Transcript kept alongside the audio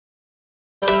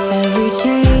Every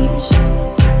change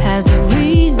has a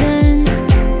reason,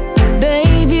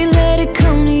 baby, let it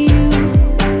come to you.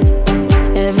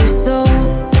 Every soul,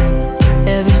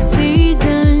 every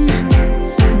season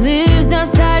lives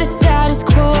outside of status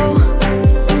quo.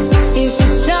 If we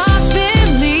stop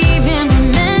believing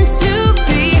we're meant to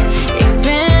be,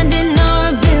 expanding our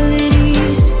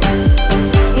abilities.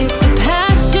 If the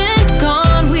passion's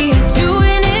gone, we are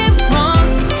doing it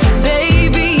wrong.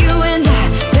 Baby, you and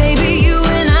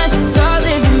I should start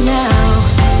living now,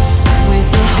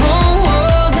 with the whole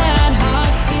world at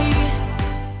our feet.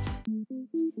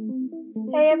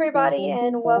 Hey everybody,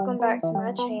 and welcome back to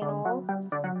my channel.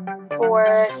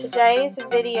 For today's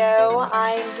video,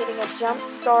 I am getting a jump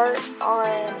start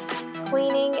on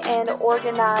cleaning and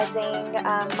organizing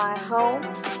my home.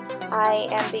 I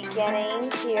am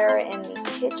beginning here in the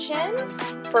kitchen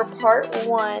for part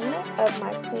 1 of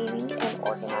my cleaning and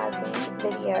organizing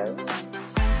videos.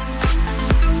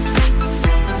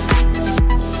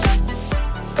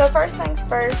 So first things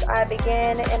first, I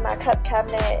begin in my cup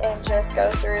cabinet and just go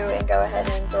through and go ahead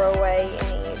and throw away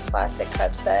any plastic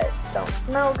cups that don't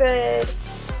smell good.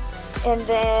 And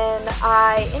then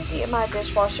I empty my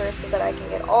dishwasher so that I can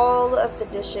get all of the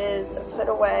dishes put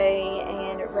away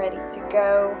and ready to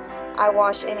go. I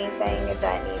wash anything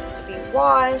that needs to be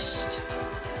washed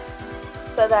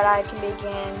so that I can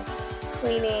begin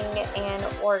cleaning and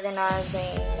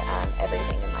organizing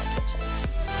everything in my kitchen.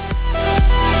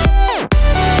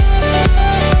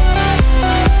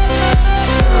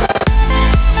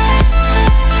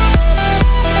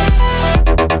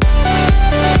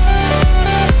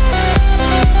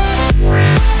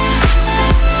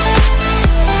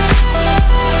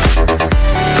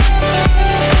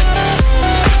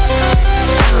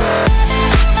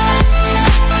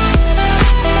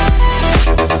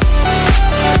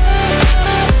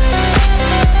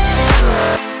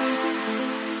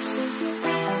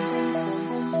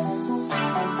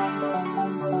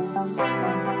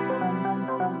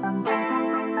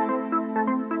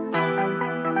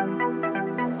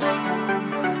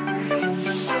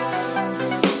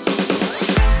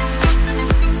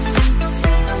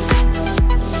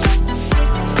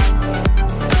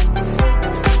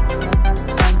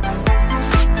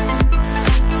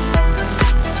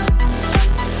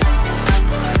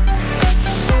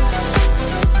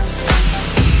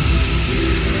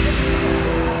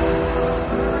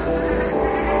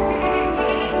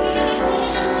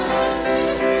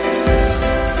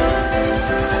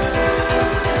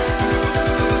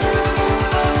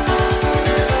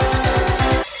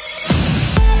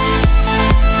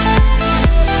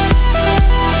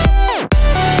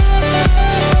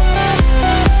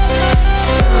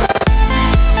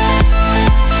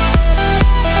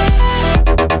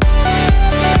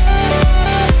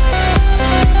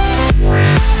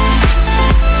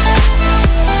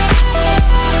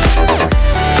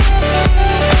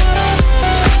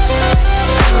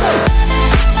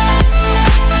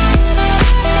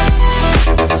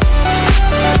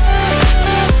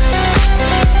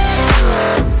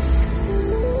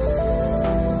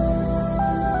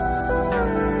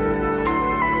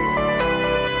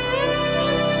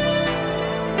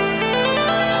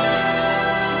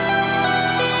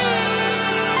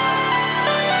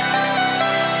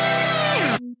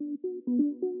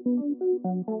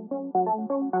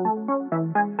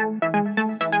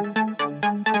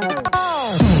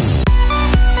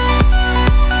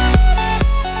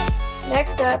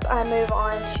 Next up, I move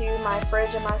on to my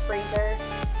fridge and my freezer.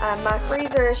 My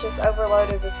freezer is just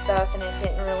overloaded with stuff and it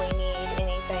didn't really need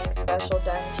anything special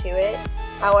done to it.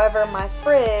 However, my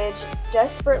fridge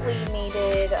desperately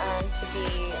needed to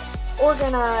be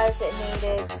organized. It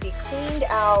needed to be cleaned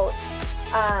out.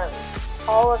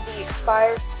 All of the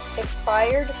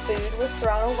expired food was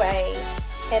thrown away.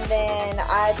 And then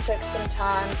I took some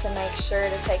time to make sure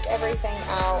to take everything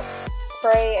out,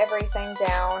 spray everything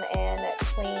down, and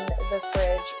clean the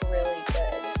fridge really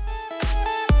good.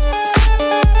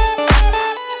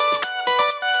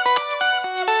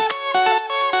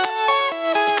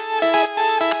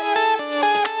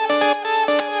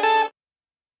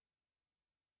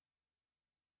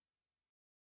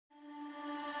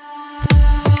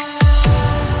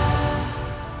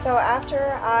 So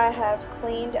after I have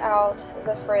cleaned out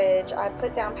the fridge, I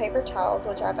put down paper towels,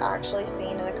 which I've actually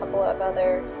seen in a couple of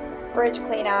other fridge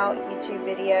clean out YouTube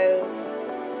videos.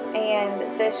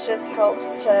 And this just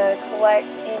helps to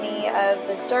collect any of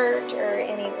the dirt or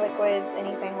any liquids,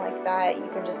 anything like that. You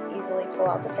can just easily pull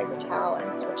out the paper towel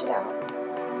and switch it out.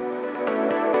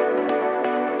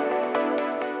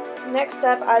 Next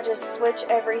up, I just switch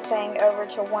everything over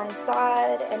to one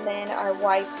side, and then I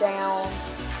wipe down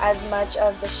as much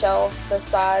of the shelf, the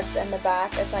sides, and the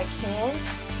back as I can,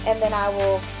 and then I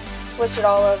will switch it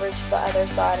all over to the other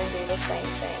side and do the same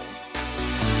thing.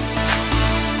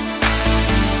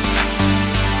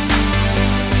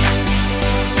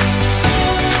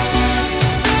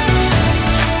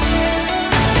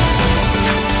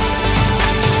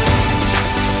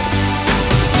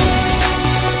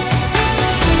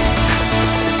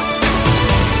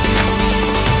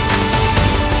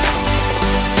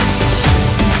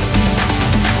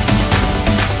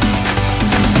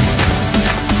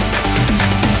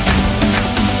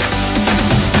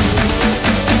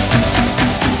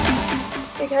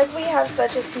 Because we have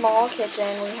such a small kitchen,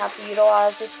 we have to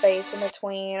utilize the space in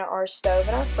between our stove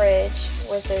and our fridge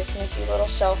with this sneaky little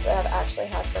shelf that I've actually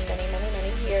had for many, many,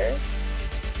 many years.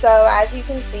 So as you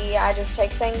can see, I just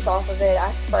take things off of it,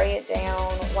 I spray it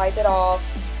down, wipe it off,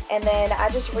 and then I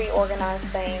just reorganize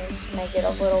things to make it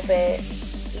a little bit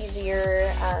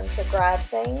easier to grab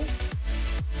things.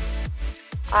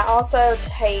 I also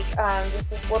take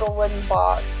just this little wooden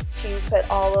box to put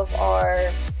all of our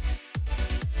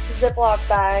Ziploc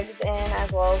bags in,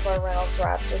 as well as our Reynolds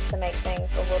wrap, just to make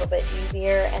things a little bit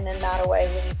easier, and then that way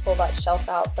when you pull that shelf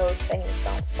out, those things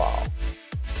don't fall.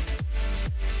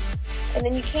 And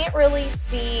then you can't really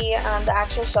see the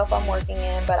actual shelf I'm working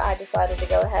in, but I decided to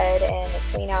go ahead and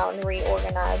clean out and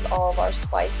reorganize all of our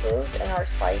spices in our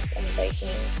spice and baking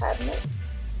cabinet.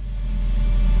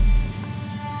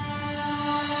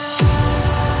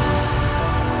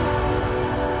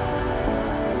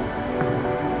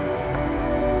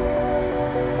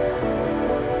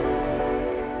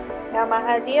 Now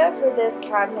my idea for this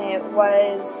cabinet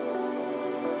was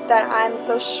that I'm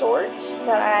so short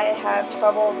that I have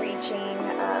trouble reaching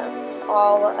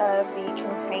all of the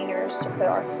containers to put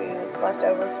our food,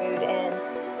 leftover food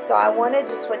in. So I wanted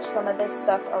to switch some of this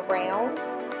stuff around.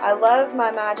 I love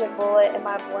my Magic Bullet and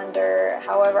my blender,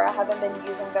 however I haven't been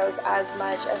using those as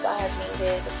much as I have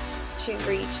needed to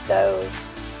reach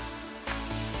those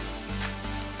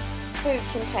food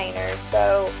containers.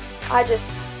 So I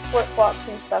just flip-flop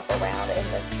some stuff around in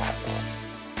this cabinet.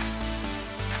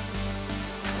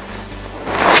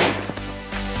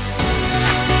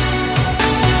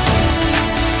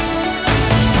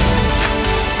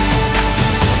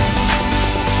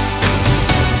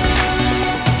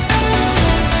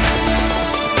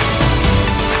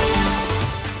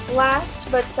 Last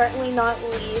but certainly not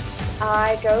least,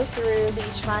 I go through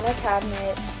the china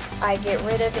cabinet. I get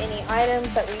rid of any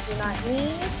items that we do not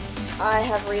need. I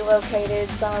have relocated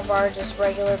some of our just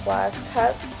regular glass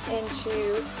cups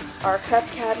into our cup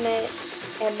cabinet,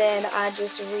 and then I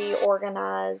just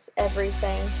reorganize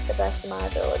everything to the best of my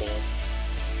ability.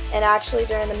 And actually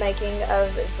during the making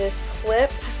of this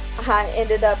clip, I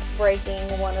ended up breaking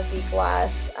one of the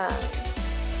glass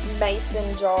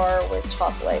mason jar with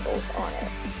chalk labels on it.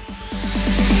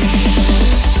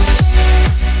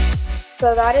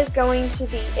 So that is going to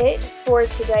be it for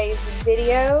today's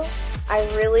video. I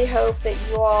really hope that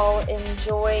you all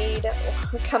enjoyed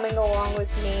coming along with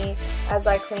me as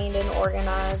I cleaned and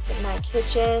organized my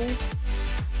kitchen.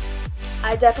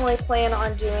 I definitely plan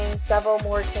on doing several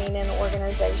more clean and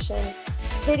organization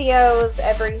videos,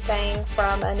 everything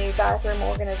from a new bathroom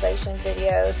organization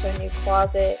video to a new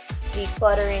closet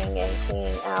decluttering and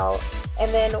cleaning out.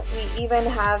 And then we even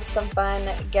have some fun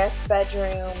guest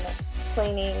bedroom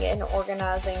cleaning and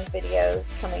organizing videos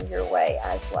coming your way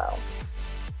as well.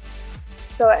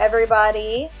 So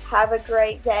everybody, have a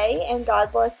great day and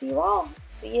God bless you all.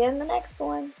 See you in the next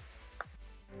one.